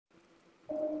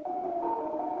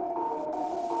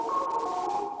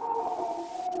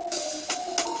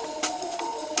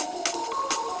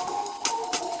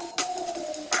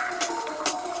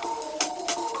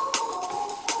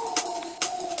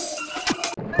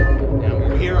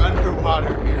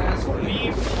underwater. As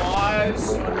we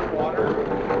pause underwater.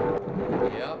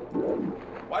 Yep.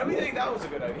 Why do we think that was a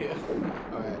good idea?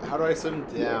 Alright, how do I swim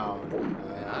down?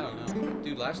 I don't know.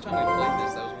 Dude, last time we played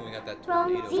this, that was when we got that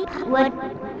tornado.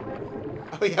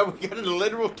 Oh yeah, we got a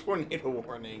literal tornado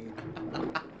warning.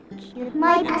 When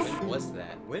was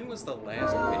that? When was the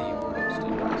last video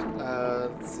posted?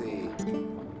 Let's see.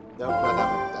 Nope, not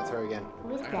that one. That's her again.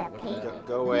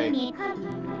 Go away. Not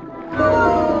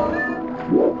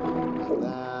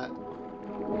that.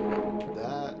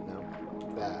 That. No.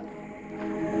 That.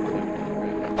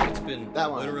 It's been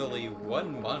literally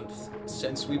 1 month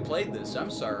since we played this.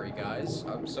 I'm sorry, guys.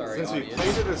 I'm sorry, since audience. we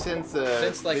played it or since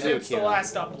since the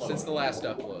last upload. Since the last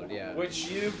upload, yeah.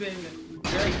 Which you've been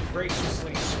very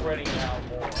graciously spreading out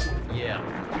more. Yeah.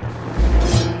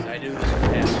 I do this for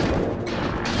passion.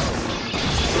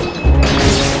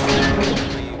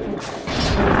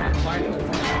 Finally.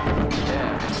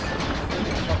 Yeah.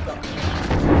 Fucked up.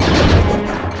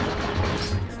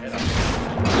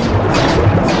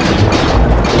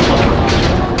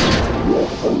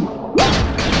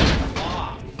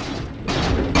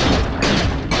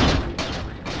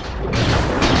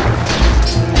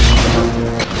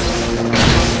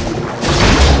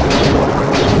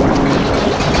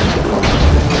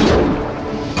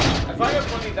 I find it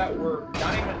funny that we're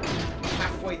not even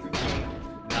halfway through the game.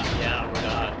 Yeah, we're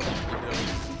not. Even though we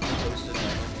posted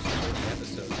like almost 40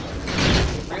 episodes.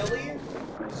 Really?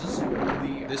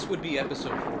 This would be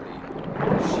episode 40.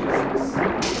 Jesus.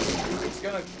 It's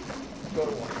gonna go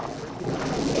to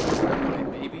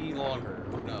 100. Maybe longer.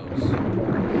 Who knows?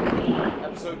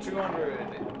 Episode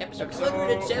 200. Episode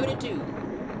 272.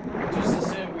 Just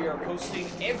as in, we are posting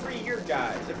every year,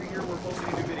 guys. Every year we're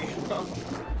posting a new video.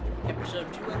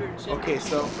 Episode 272. Okay,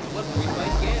 so. Look, we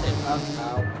might get it.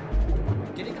 Ow.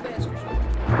 Getting the master.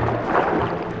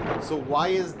 So why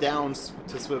is down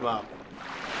to swim up?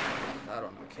 I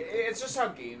don't know. It's just how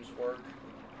games work.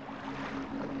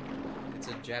 It's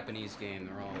a Japanese game.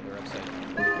 They're upside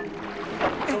down.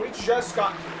 So we just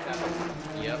got to the temple.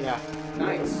 Yep. Yeah.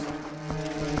 Nice.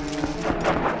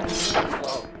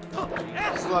 Oh.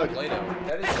 Slug. Play-Doh.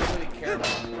 That is really caramel.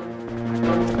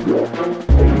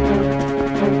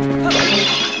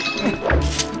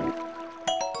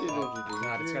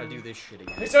 God, it's gotta do this shit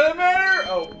again. It doesn't matter!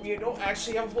 Oh, we don't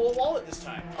actually have a full wallet this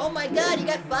time. Oh my god, you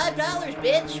got $5,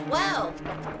 bitch! Wow!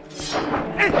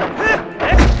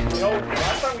 You know,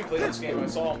 last time we played this game, I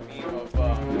saw a meme of,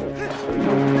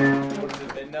 what is it,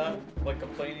 Midna? Like,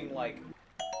 complaining, like,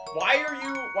 why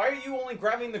are you only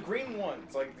grabbing the green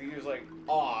ones? Like, he was like,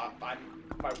 aw, my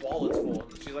wallet's full.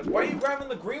 And she's like, why are you grabbing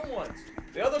the green ones?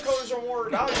 The other colors are more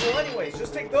valuable anyways.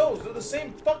 Just take those. They're the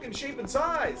same fucking shape and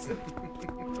size.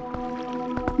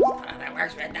 That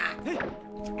works, Midna.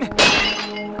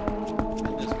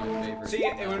 This is my favorite. See,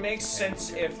 it would make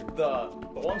sense if the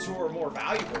ones who are more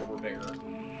valuable were bigger.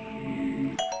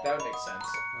 That would make sense.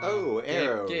 Oh,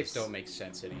 arrows. Games don't make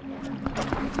sense anymore.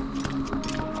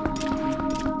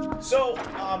 So,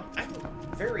 I have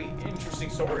a very interesting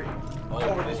story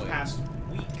over this past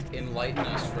week. Enlighten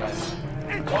us, friend.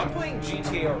 So I'm playing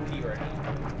GTA RP right now.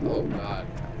 Oh god.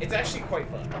 It's actually quite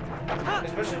fun.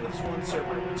 Especially with this one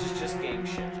server, which is just gang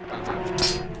shit.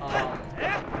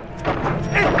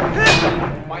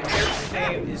 My character's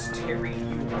name is Terry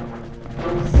Ewan. I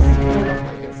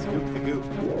can scoop the goop.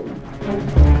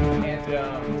 And,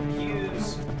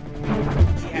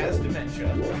 he has dementia.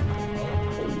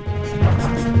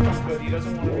 But he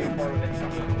doesn't want to be a part of it.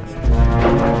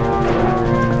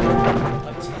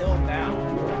 Until now.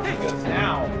 Because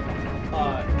now, in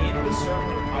the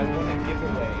server, I want to give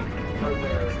away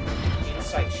further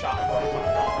insight shot for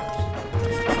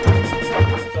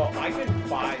 $100. So I could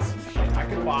buy some shit. I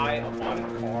could buy a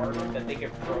modded car that they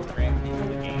can program into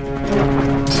the game.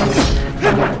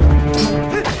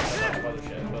 Other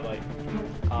shit, but like,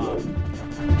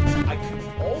 I could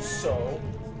also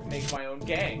make my own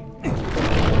gang.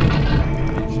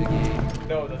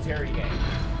 No, the Terry gang.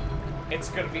 It's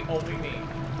gonna be only me.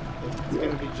 It's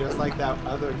gonna be just like that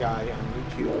other guy on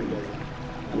YouTube who does it.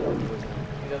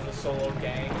 He does a solo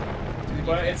gang.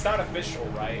 But it's not official,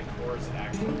 right? Or is it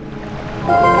actually?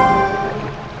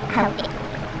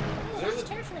 It's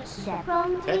Tetris.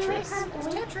 Tetris. It's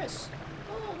Tetris.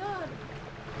 Oh god.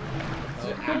 Is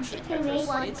it actually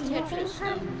Tetris? It's Tetris.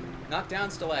 No. Knock down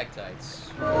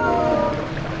stalactites.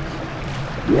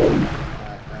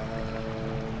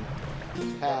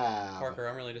 Parker,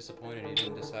 I'm really disappointed you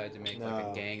didn't decide to make like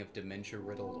a gang of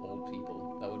dementia-riddled old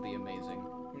people. That would be amazing.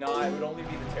 No, it would only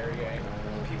be the Terry gang.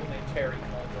 People named Terry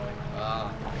can all join.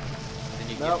 Ah. Then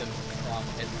you Nope. give them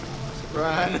trauma, head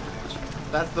trauma. Run.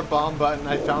 That's the bomb button.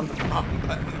 I found the bomb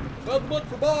button. Well, look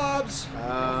for Bob's.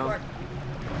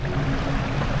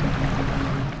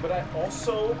 But I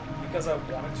also, because I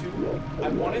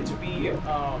wanted to be an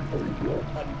arms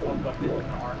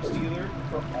dealer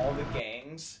for all the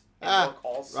gangs and work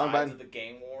all sides of the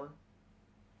gang war.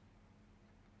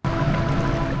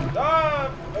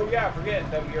 Oh yeah, I forget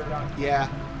that we are not. Yeah.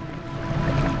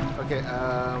 Okay,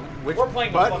 which We're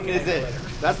playing button is it?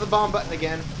 That's the bomb button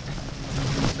again.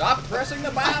 Stop pressing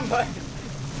the bomb button.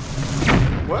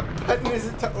 What button is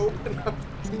it to open up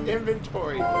the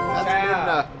inventory? That's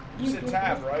Tab. You said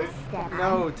tab, right?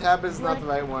 No, tab is not the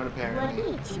right one apparently.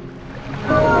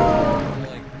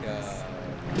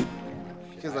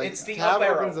 Like, it's the up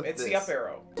arrow. It's the up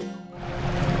arrow.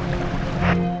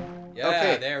 Yeah,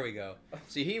 okay. There we go.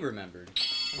 See, he remembered.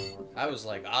 I was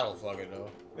like, I don't fucking know.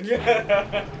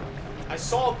 Yeah. I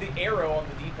saw the arrow on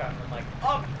the D-pad and I'm like,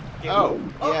 up! Oh,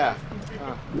 up. yeah.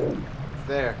 It's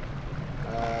there.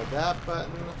 That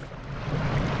button.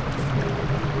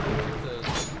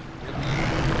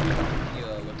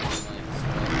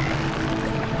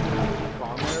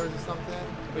 Bomb arrows or something?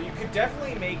 But you could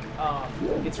definitely make,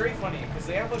 it's very funny, because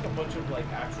they have like a bunch of like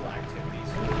actual activities.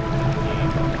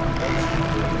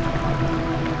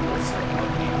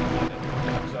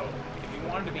 So, if you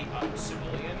wanted to be a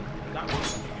civilian, not really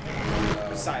something you can do,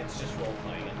 besides just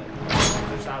role-playing, and then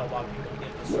there's not a lot of people in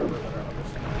the server that are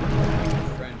understanding.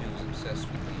 A friend who's obsessed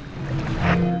with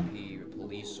the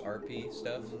police RP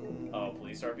stuff. Oh,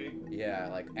 police RP? Yeah,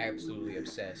 like absolutely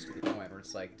obsessed to the point where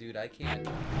it's like, dude, I can't.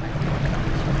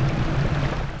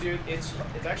 Dude, it's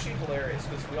actually hilarious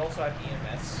because we also have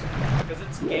EMS because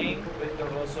it's gang, but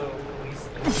they're also police,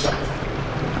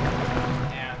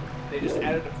 and they just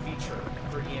added a feature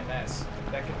for EMS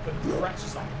that can put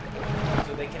crutches on people,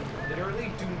 so they can literally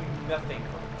do nothing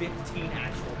for 15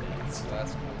 actual minutes. Well,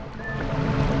 that's cool.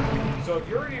 So if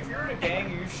you're in a gang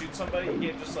and you shoot somebody, you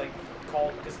can't just like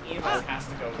call because EMS has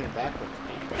to go backwards,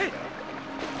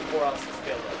 or else it's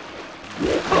failed.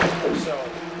 So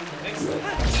next thing,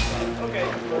 okay,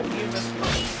 well EMS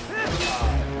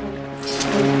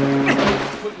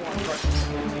put you on crutches.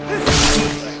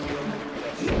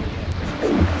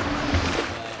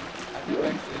 I've never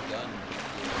actually done.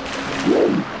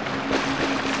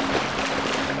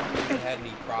 Have you had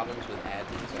any problems with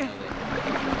admins? I know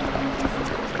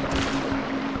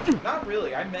they. Not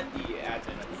really. I met the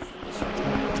admin of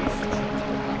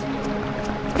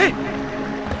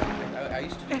I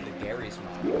used to do the Gary's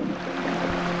mod.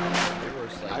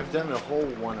 Like, I've done a whole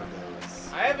one of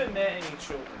those. I haven't met any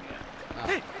children yet.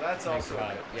 Oh, that's also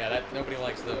good. Yeah, nobody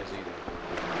likes those either.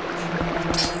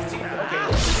 See, okay,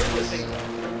 here's the thing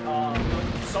though.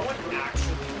 Someone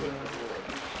actually put in the rule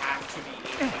you have to be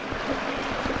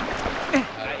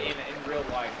 18 in real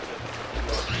life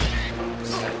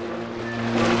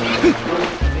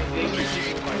they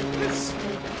usually like this.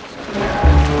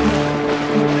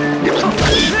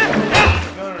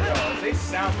 No, they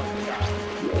sound like a child.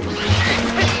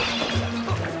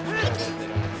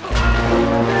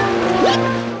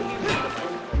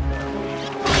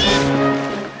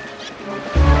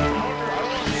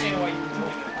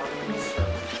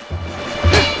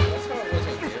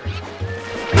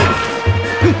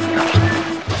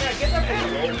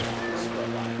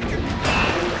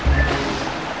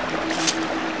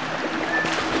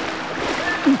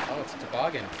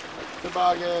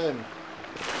 Toboggan!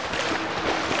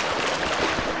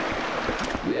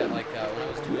 Yeah, like when I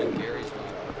was doing Gary's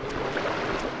mod,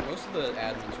 most of the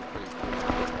admins were pretty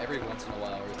cool. Every once in a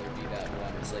while, there'd be that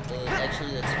one. It's like,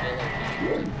 actually, that's Phil.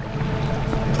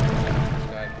 This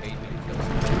guy paid me to kill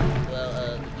someone.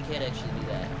 Well, you can't actually do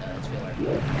that. It's Phil.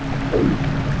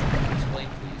 Explain,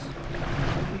 please.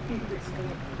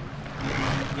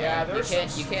 Yeah,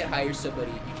 there's you can't hire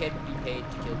somebody. You can't be paid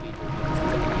to kill people.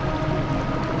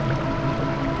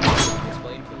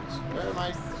 Explain, please. Where am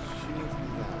I shooting from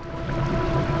now?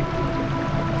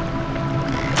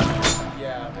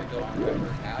 Yeah, I don't remember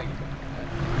how you did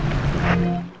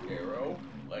that. Arrow,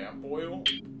 lamp oil,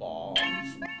 bombs.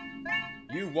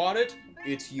 You want it?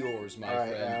 It's yours, my All right,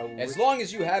 friend. As long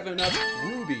as you have enough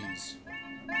rubies.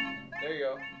 There you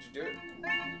go. Did you do it?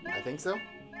 I think so.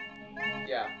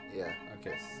 Yeah. Yeah.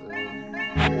 Okay. So.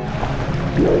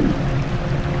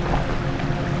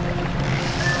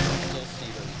 Still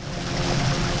see those.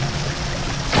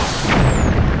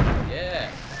 Yeah.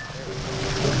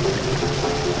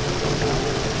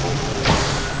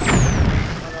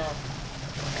 Oh no.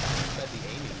 Said the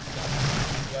aiming stuff.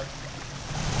 Yep.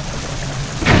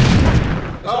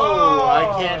 Oh, I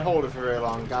can't hold it for very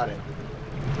long. Got it.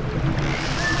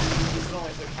 This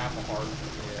only took half a heart.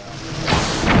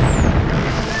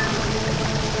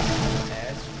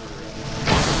 As for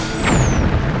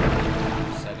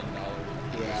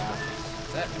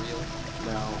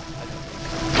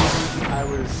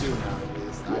soon now, at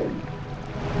least. I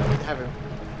haven't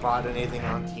bought anything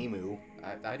on Temu.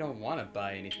 I don't want to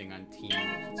buy anything on Temu.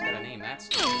 If it's got a name, that's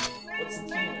stupid. What's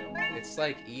Temu? It's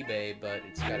like eBay, but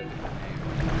it's got a different name.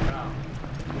 Oh.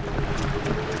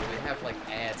 They have like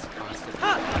ads constantly. We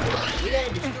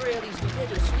gotta destroy all these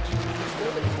Nintendo Switches because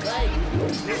nobody's buying them.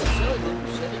 We're selling them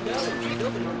for $7 and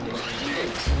nobody wants to eat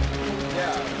it.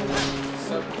 Yeah.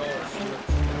 $7 Switch.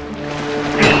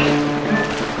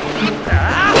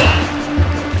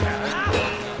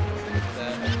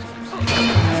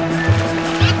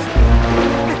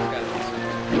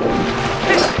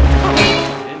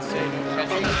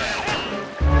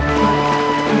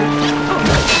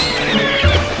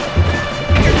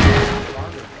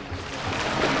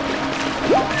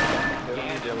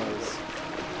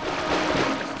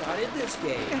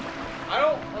 I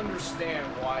don't understand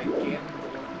why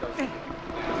Ganondorf doesn't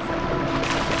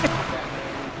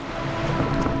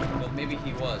Well, maybe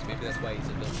he was. Maybe that's why he's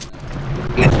a villain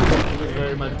He was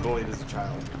very much bullied as a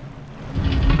child. now.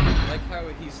 I like how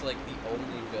he's like the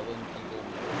only villain people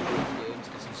know in these games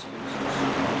because he's used so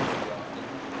often.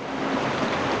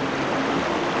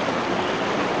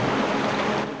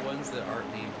 The ones that aren't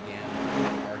named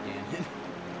Ganon are Ganon.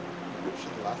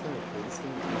 Actually, the last time we played this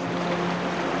game, I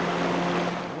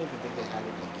don't even think they had it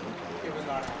in the gameplay. It was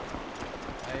not.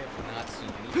 I have not seen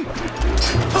anything.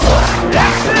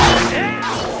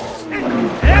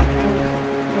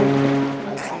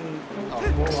 I've seen a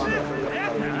whole lot of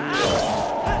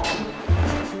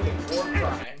War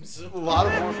crimes. a lot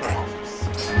of war crimes.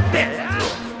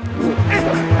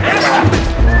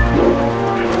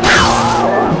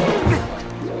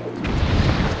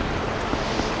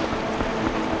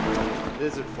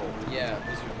 Lizard folk. Yeah,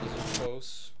 Lizard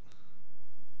Close.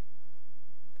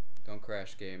 Don't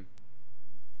crash game.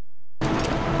 Okay.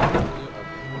 Are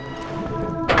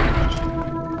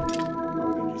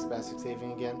we gonna do spastic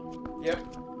saving again? Yep.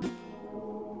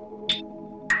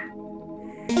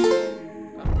 I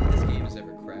don't think this game has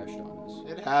ever crashed on us.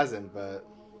 It hasn't, but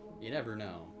You never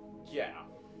know. Yeah.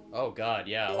 Oh god,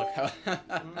 yeah, look how...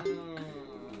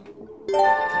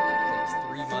 It's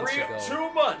 3 months ago.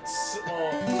 2 months.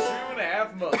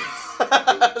 2.5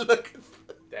 months. look.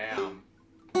 Damn.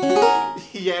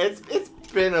 Yeah, it's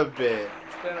been a bit.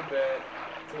 It's been a bit.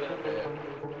 It's been a bit.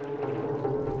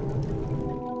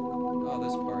 Oh,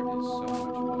 this part is so much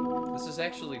fun. This is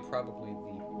actually probably the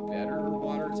better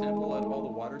water temple out of all the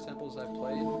water temples I've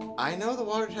played. I know the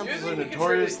water temples think are we could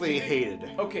notoriously trade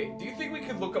hated. Okay, do you think we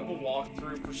could look up a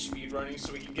walkthrough for speedrunning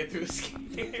so we can get through this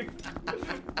game?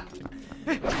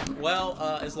 Well,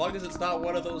 as long as it's not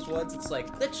one of those ones, it's like,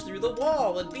 glitch through the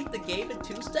wall and beat the game in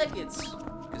 2 seconds.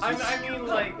 I mean,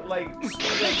 like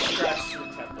speedrun strats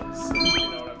through temples. You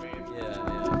know what I mean? Yeah.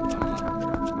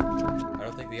 I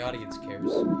don't think the audience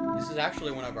cares. This is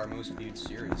actually one of our most viewed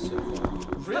series so far.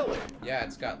 Really? Yeah,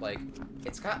 it's got like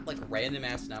random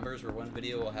ass numbers where one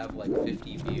video will have like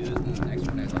 50 views and the next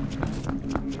one has like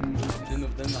 20.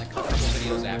 Then like a couple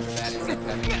videos after that it's like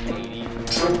having 80.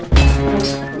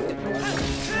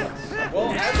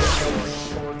 Well, as of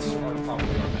shorts are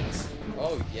probably our best.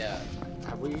 Oh yeah.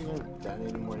 Have we even done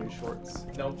any more new shorts?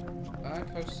 Nope. I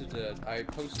posted 2.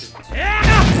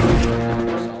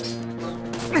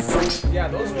 Yeah,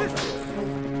 those ones are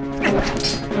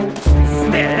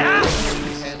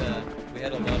We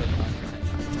had a lot of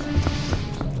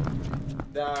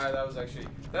attention.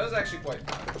 that was actually quite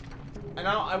fun. And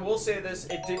now I will say this,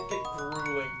 it did get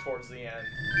grueling towards the end.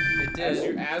 It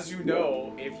did. As you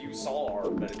know, if you saw our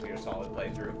Metal Gear Solid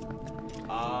playthrough,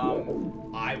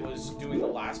 I was doing the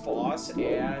last boss,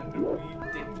 and we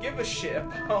didn't give a shit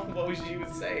about what she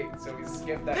was saying, so we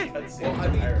skipped that cutscene. Well, I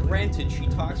mean, granted, she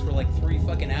talks for like 3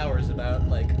 fucking hours about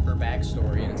like her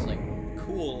backstory, and it's like,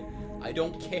 cool, I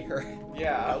don't care.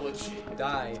 Yeah, legit.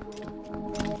 Die.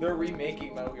 They're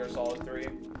remaking Metal Gear Solid 3.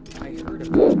 I heard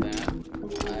about that.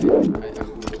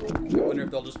 I wonder if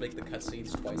they'll just make the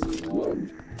cutscenes twice as long.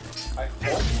 I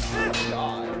hope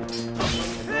not.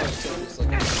 So it's like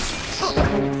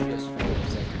PS4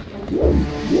 is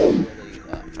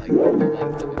like the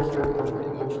length of it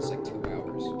pretty much. It's like 2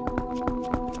 hours.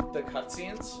 The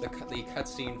cutscenes? The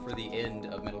cutscene for the end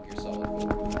of Metal Gear Solid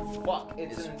 4. Fuck,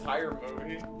 it's an entire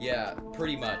movie? Yeah,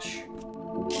 pretty much.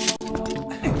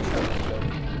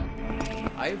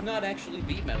 I have not actually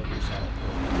beat Metal Gear Solid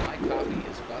 4. My copy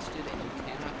is busted and you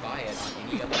cannot buy it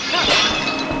any other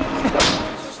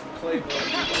Just play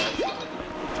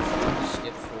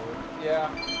Skip 4. Yeah,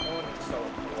 no one can tell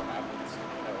what happens.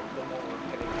 You know, the more we're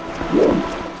hitting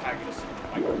antagonists in the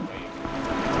microwave.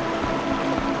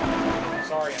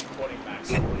 Sorry, I'm quoting Max.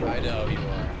 I know you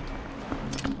are.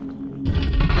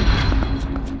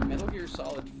 Metal Gear Solid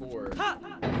Solid 4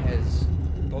 has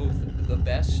both the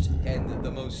best and the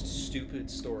most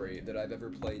stupid story that I've ever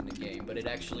played in a game, but it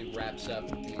actually wraps up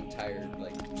the entire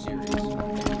like series.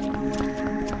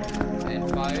 And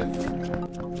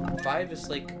 5 is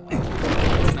like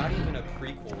it's not even a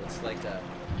prequel. It's like a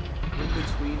in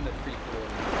between the prequel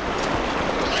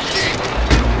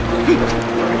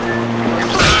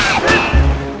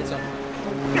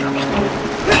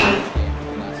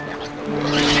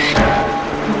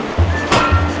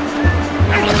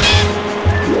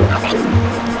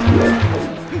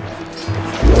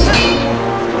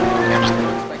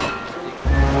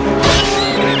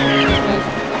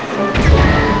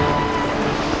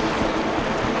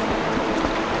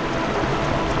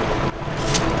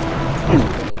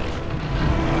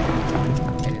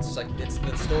and it's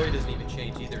the story doesn't even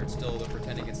change either. It's still they're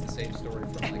pretending it's the same story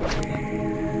from like.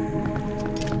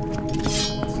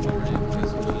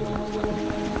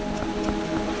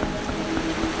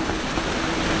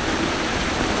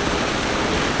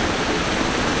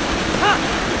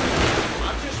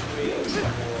 I'm just waiting for.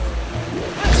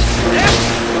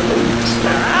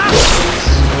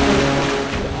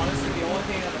 Honestly, the only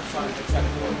thing I'm excited for.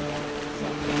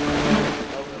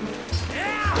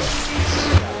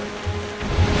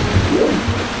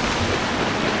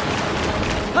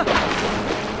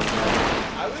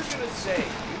 I was gonna say,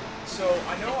 so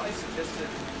I know I suggested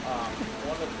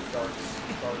one of the Dark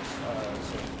sort of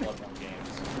Bloodborne games.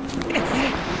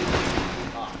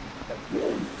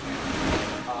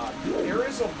 There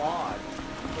is a mod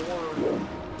for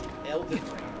Elden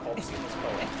Ring called Seamless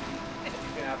Co-op. And you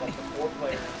can have up to 4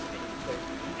 players and you can play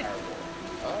through the entire world.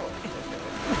 Oh, okay.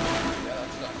 Yeah,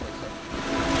 that's not like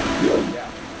Yeah.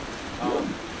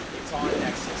 It's on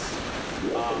Nexus.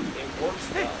 It works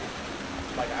well.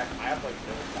 Like, I have, like,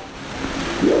 no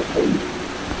problem.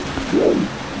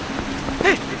 I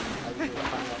need to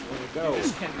find out where to go. You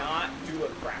just cannot do a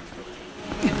crack version.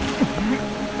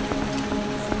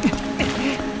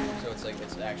 So it's like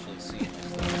it's actually seamless.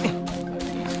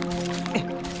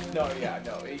 No, yeah,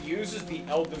 no. It uses the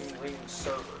Elden Ring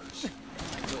servers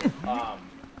to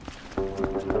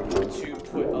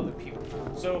put other people.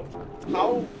 So,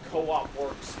 how co-op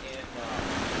works in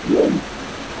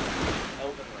Elden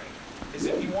Ring is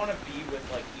if you want to be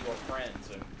with like your friends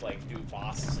and like do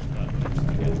bosses and dungeons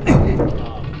together,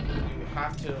 you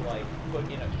have to like put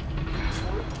in a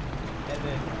password, and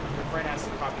then your friend has to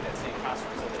copy that same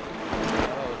password so that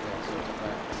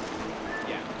you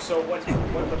yeah. So what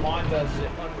the mod does is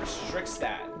it unrestricts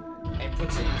that and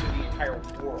puts it into the entire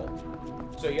world.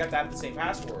 So you have to have the same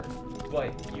password,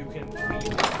 but you can be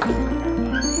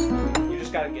you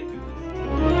just gotta get through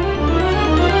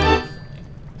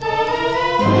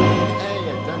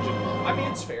I mean,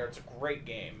 it's fair. It's a great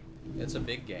game. It's a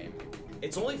big game.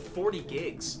 It's only 40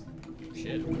 gigs.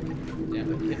 Shit. Damn, the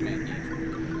Hitman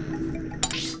game.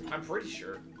 I'm pretty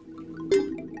sure.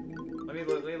 Let me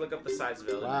look up the size of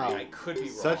it. Wow. I could be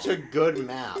wrong. Such a good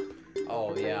map.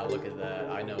 Oh yeah, look at that.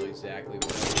 I know exactly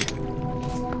what.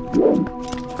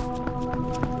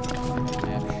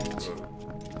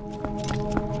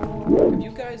 Have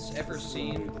you guys ever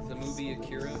seen the movie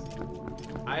Akira?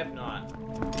 I have not.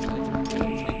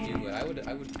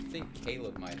 I would think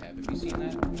Caleb might have. Have you seen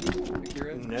that?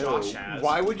 Akira? No. Josh has.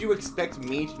 Why would you expect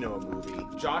me to know a movie?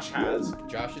 Josh has.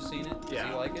 Josh has seen it? Does Yeah.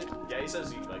 he like it? Yeah, he says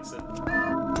he likes it.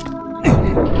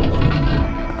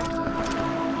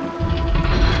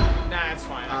 Nah, it's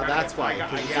fine. That's why.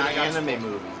 Because it's an anime some.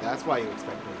 movie. That's why you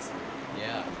expect me to see it.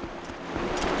 Yeah.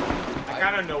 I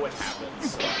kind of know what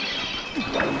happens. So.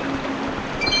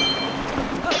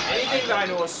 Anything that I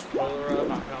know a spoiler of,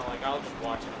 I'm kind of like, I'll just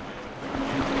watch it on my own.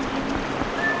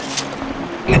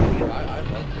 I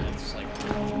love it. It's like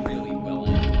really well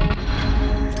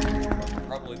animated.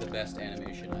 Probably the best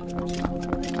animation I've ever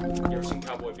seen. You ever seen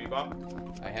Cowboy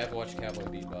Bebop? I have watched Cowboy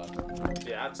Bebop.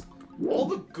 Yeah, that's all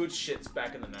the good shits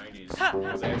back in the 90s.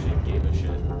 Because they actually gave a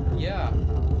shit. Yeah.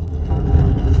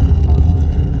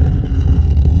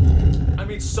 I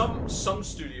mean, some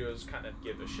studios kind of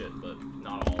give a shit, but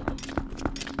not all of them.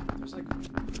 There's like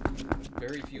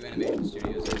very few animation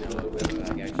studios I know of that are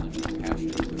like actually really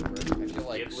passionate about their work. I feel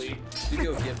like Ghibli.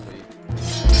 Studio Ghibli.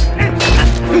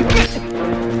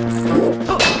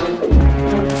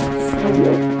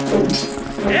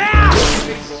 Yeah!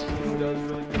 Who does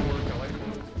really good work? I like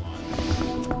those a lot.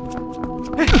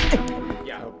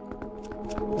 Yeah.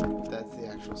 That's the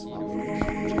actual small